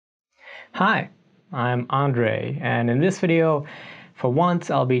Hi, I'm Andre, and in this video, for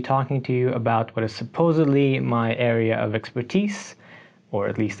once, I'll be talking to you about what is supposedly my area of expertise, or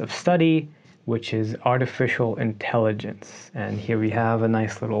at least of study, which is artificial intelligence. And here we have a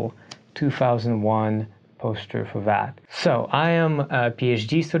nice little 2001 poster for that. So I am a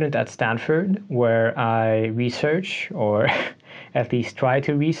PhD student at Stanford, where I research, or at least try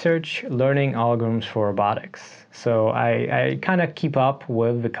to research, learning algorithms for robotics. So I kind of keep up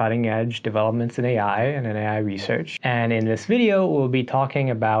with the cutting edge developments in AI and in AI research. And in this video, we'll be talking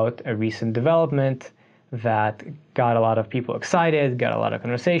about a recent development that got a lot of people excited, got a lot of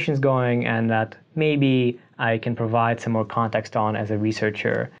conversations going, and that maybe I can provide some more context on as a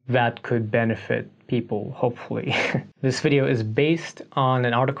researcher that could benefit people, hopefully. This video is based on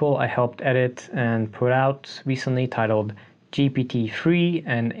an article I helped edit and put out recently titled GPT-3,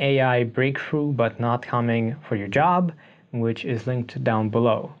 an AI breakthrough but not coming for your job, which is linked down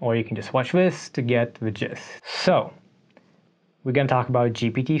below. Or you can just watch this to get the gist. So, we're going to talk about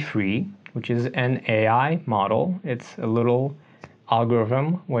GPT-3, which is an AI model. It's a little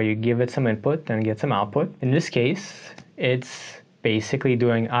algorithm where you give it some input and get some output. In this case, it's basically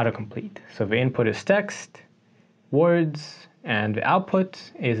doing autocomplete. So the input is text, words, and the output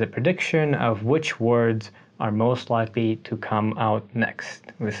is a prediction of which words are most likely to come out next.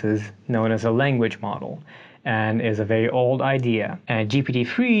 This is known as a language model and is a very old idea. And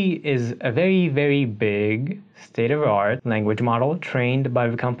GPT-3 is a very, very big state-of-the-art language model trained by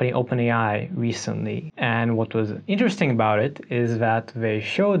the company OpenAI recently. And what was interesting about it is that they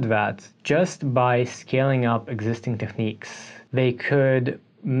showed that just by scaling up existing techniques, they could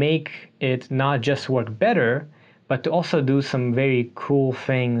make it not just work better, but to also do some very cool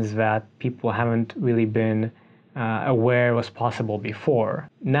things that people haven't really been aware was possible before.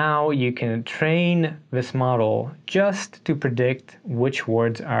 Now you can train this model just to predict which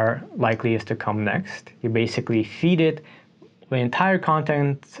words are likeliest to come next. You basically feed it the entire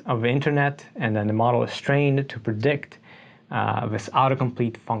content of the internet, and then the model is trained to predict this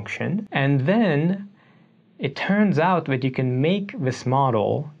autocomplete function. And then it turns out that you can make this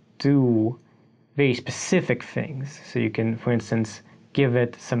model do very specific things. So you can, for instance, give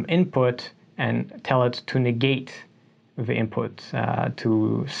it some input and tell it to negate the input,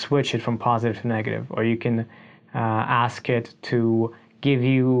 to switch it from positive to negative. Or you can ask it to give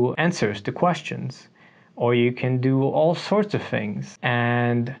you answers to questions. Or you can do all sorts of things.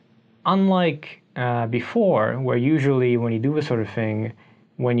 And unlike before, where usually when you do this sort of thing,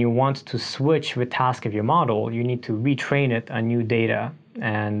 when you want to switch the task of your model, you need to retrain it on new data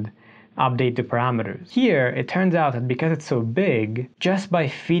and update the parameters. Here, it turns out that because it's so big, just by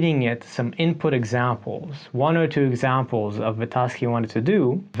feeding it some input examples, one or two examples of the task you want it to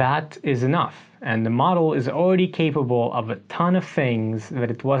do, that is enough. And the model is already capable of a ton of things that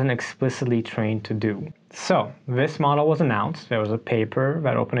it wasn't explicitly trained to do. So, this model was announced. There was a paper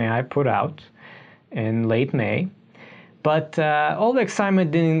that OpenAI put out in late May. But all the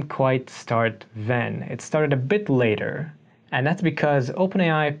excitement didn't quite start then. It started a bit later. And that's because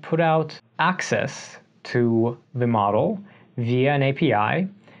OpenAI put out access to the model via an API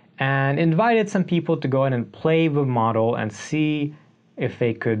and invited some people to go in and play with the model and see if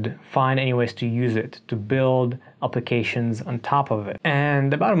they could find any ways to use it, to build applications on top of it.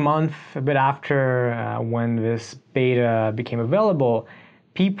 And about a month, a bit after when this beta became available,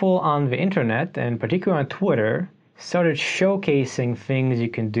 people on the internet, and particularly on Twitter, started showcasing things you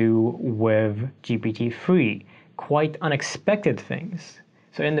can do with GPT-3. Quite unexpected things.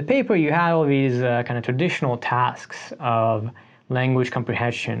 So in the paper, you had all these kind of traditional tasks of language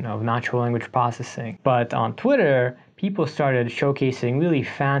comprehension, of natural language processing. But on Twitter, people started showcasing really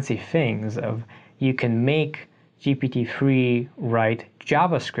fancy things of you can make GPT-3 write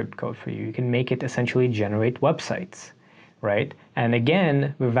JavaScript code for you. You can make it essentially generate websites, right? And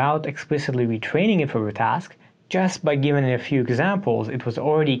again, without explicitly retraining it for the task, just by giving it a few examples, it was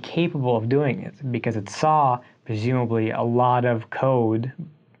already capable of doing it because it saw presumably a lot of code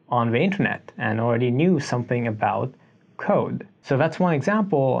on the internet and already knew something about code. So that's one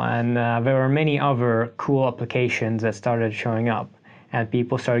example, and there were many other cool applications that started showing up, and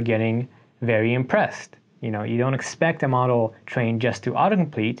people started getting very impressed. You know, you don't expect a model trained just to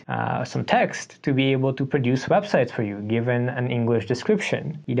autocomplete some text to be able to produce websites for you, given an English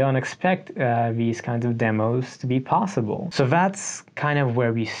description. You don't expect these kinds of demos to be possible. So that's kind of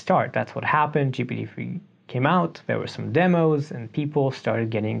where we start. That's what happened. GPT-3 came out, there were some demos, and people started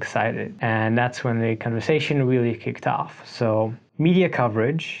getting excited. And that's when the conversation really kicked off. So media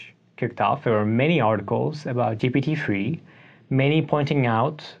coverage kicked off. There were many articles about GPT-3, many pointing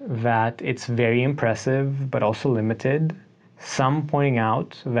out that it's very impressive, but also limited. some pointing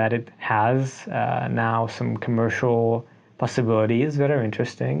out that it has now some commercial possibilities that are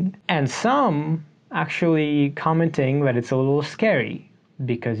interesting, and some actually commenting that it's a little scary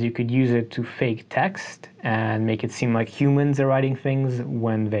because you could use it to fake text and make it seem like humans are writing things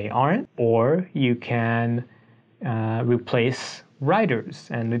when they aren't, or you can replace writers,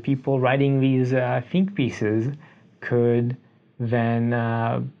 and the people writing these think pieces could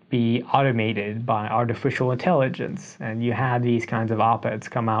then be automated by artificial intelligence, and you had these kinds of op-eds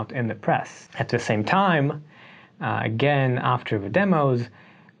come out in the press. At the same time, again, after the demos,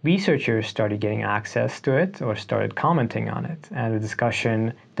 researchers started getting access to it or started commenting on it, and the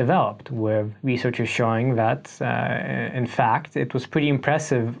discussion developed with researchers showing that, in fact, it was pretty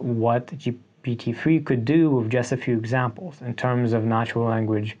impressive what GPT-3 could do with just a few examples in terms of natural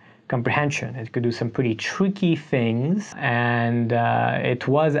language comprehension. It could do some pretty tricky things, and it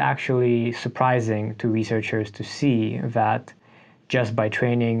was actually surprising to researchers to see that just by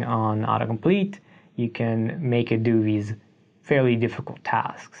training on autocomplete, you can make it do these fairly difficult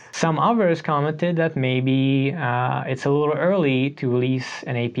tasks. Some others commented that maybe it's a little early to release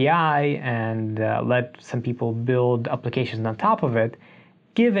an API and let some people build applications on top of it,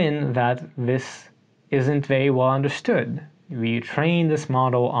 given that this isn't very well understood. We trained this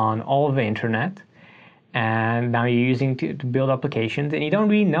model on all of the internet, and now you're using it to build applications, and you don't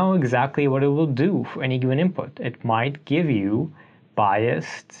really know exactly what it will do for any given input. It might give you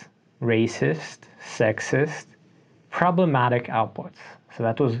biased, racist, sexist, problematic outputs. So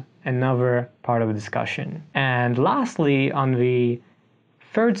that was another part of the discussion. And lastly, on the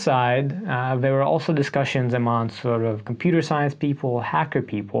third side, there were also discussions among sort of computer science people, hacker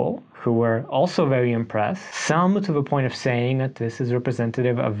people, who were also very impressed. Some to the point of saying that this is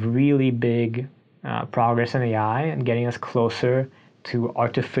representative of really big progress in AI and getting us closer to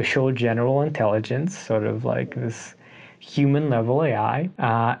artificial general intelligence, sort of like this human level AI.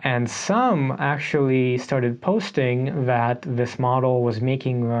 And some actually started posting that this model was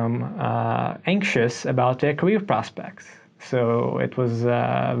making them anxious about their career prospects. So it was,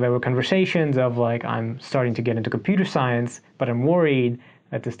 there were conversations of like, I'm starting to get into computer science, but I'm worried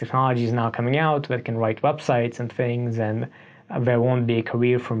that this technology is now coming out that can write websites and things, and there won't be a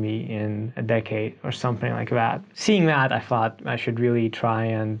career for me in a decade or something like that. Seeing that, I thought I should really try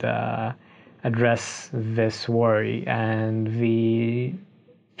and address this worry, and the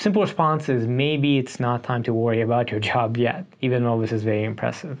simple response is maybe it's not time to worry about your job yet, even though this is very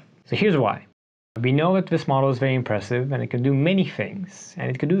impressive. So here's why. We know that this model is very impressive and it can do many things, and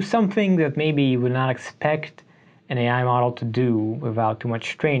it could do something that maybe you would not expect an AI model to do without too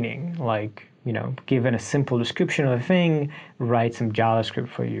much training, like, you know, given a simple description of a thing, write some JavaScript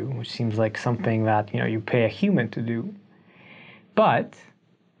for you, which seems like something that, you know, you pay a human to do. But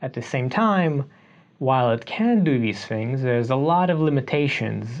at the same time, while it can do these things, there's a lot of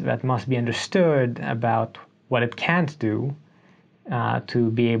limitations that must be understood about what it can't do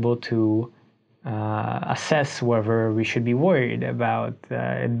to be able to assess whether we should be worried about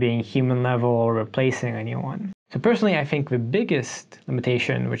it being human level or replacing anyone. So personally, I think the biggest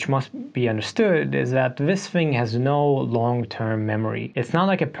limitation which must be understood is that this thing has no long-term memory. It's not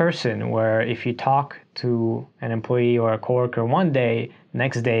like a person where if you talk to an employee or a coworker one day,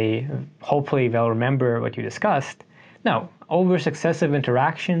 next day, hopefully they'll remember what you discussed. No, over successive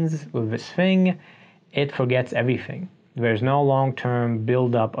interactions with this thing, it forgets everything. There's no long-term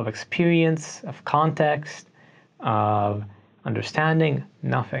build-up of experience, of context, of understanding,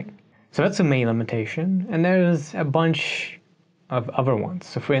 nothing. So that's the main limitation, and there's a bunch of other ones.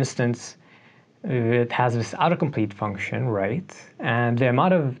 So for instance, it has this autocomplete function, right? And the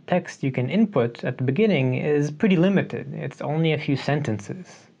amount of text you can input at the beginning is pretty limited. It's only a few sentences.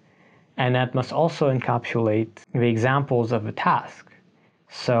 And that must also encapsulate the examples of the task.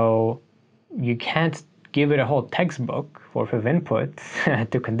 So you can't give it a whole textbook worth of input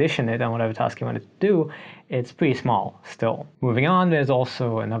to condition it on whatever task you want it to do. It's pretty small still. Moving on, there's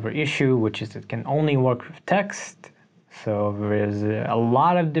also another issue, which is it can only work with text. So there is a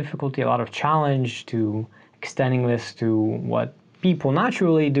lot of difficulty, a lot of challenge to extending this to what people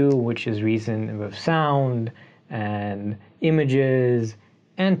naturally do, which is reason with sound and images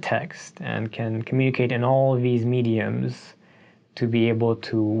and text, and can communicate in all of these mediums to be able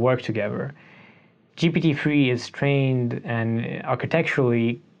to work together. GPT-3 is trained and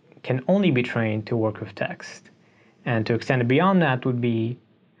architecturally can only be trained to work with text. And to extend it beyond that would be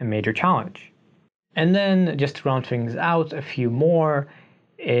a major challenge. And then, just to round things out a few more,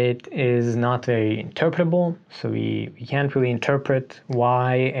 it is not very interpretable. So we can't really interpret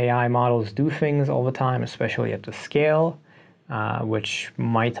why AI models do things all the time, especially at the scale. which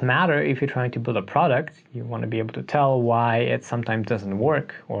might matter if you're trying to build a product. You want to be able to tell why it sometimes doesn't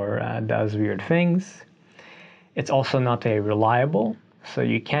work or does weird things. It's also not very reliable, so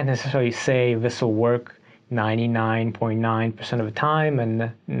you can't necessarily say this will work 99.9% of the time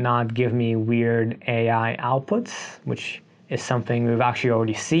and not give me weird AI outputs, which is something we've actually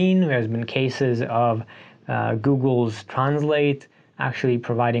already seen. There's been cases of Google's Translate actually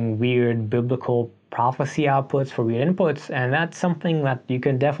providing weird biblical prophecy outputs for weird inputs, and that's something that you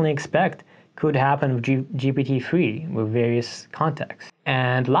can definitely expect could happen with GPT-3 with various contexts.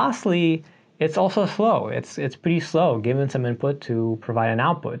 And lastly, it's also slow. It's pretty slow given some input to provide an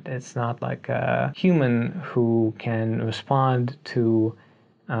output. It's not like a human who can respond to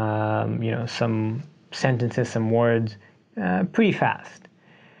some sentences, some words pretty fast.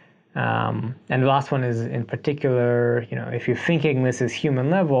 And the last one is in particular, if you're thinking this is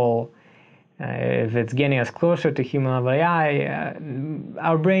human level, if it's getting us closer to human level AI,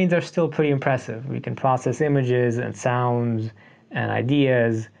 our brains are still pretty impressive. We can process images and sounds and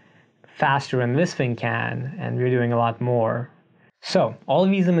ideas faster than this thing can, and we're doing a lot more. So all of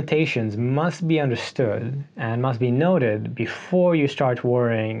these limitations must be understood and must be noted before you start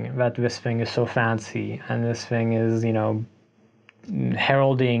worrying that this thing is so fancy and this thing is,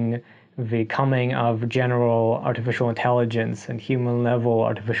 heralding the coming of general artificial intelligence and human level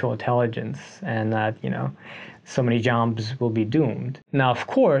artificial intelligence, and that, so many jobs will be doomed. Now, of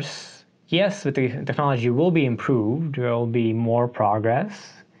course, yes, the technology will be improved, there will be more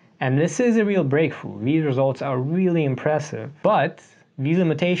progress, and this is a real breakthrough. These results are really impressive, but these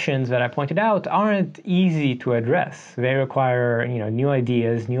limitations that I pointed out aren't easy to address. They require, new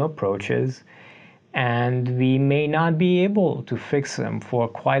ideas, new approaches, and we may not be able to fix them for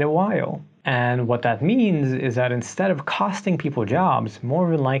quite a while. And what that means is that instead of costing people jobs, more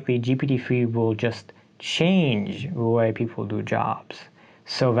than likely GPT-3 will just change the way people do jobs.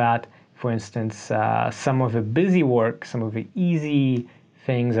 So that, for instance, some of the busy work, some of the easy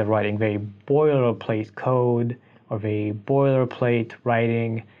things of writing very boilerplate code or very boilerplate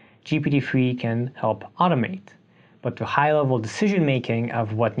writing, GPT-3 can help automate. But the high-level decision-making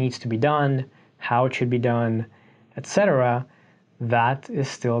of what needs to be done, how it should be done, etc., that is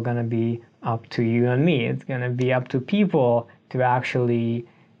still going to be up to you and me. It's going to be up to people to actually,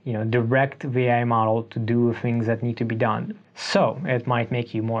 direct the AI model to do things that need to be done. So it might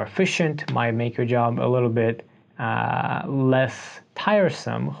make you more efficient, might make your job a little bit less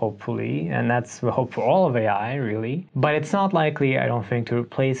tiresome, hopefully, and that's the hope for all of AI, really. But it's not likely, I don't think, to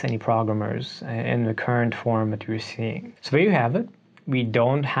replace any programmers in the current form that we're seeing. So there you have it. We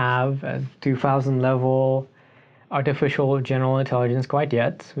don't have a 2000 level artificial general intelligence quite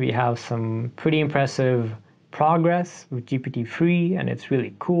yet. We have some pretty impressive progress with GPT-3, and it's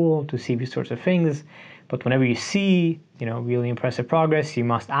really cool to see these sorts of things. But whenever you see, really impressive progress, you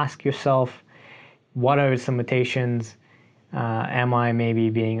must ask yourself, what are its limitations? Am I maybe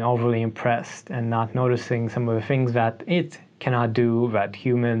being overly impressed and not noticing some of the things that it cannot do that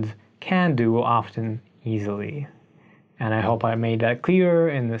humans can do often easily? And I hope I made that clear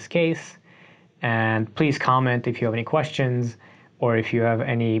in this case. And please comment if you have any questions or if you have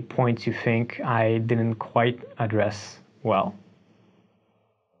any points you think I didn't quite address well.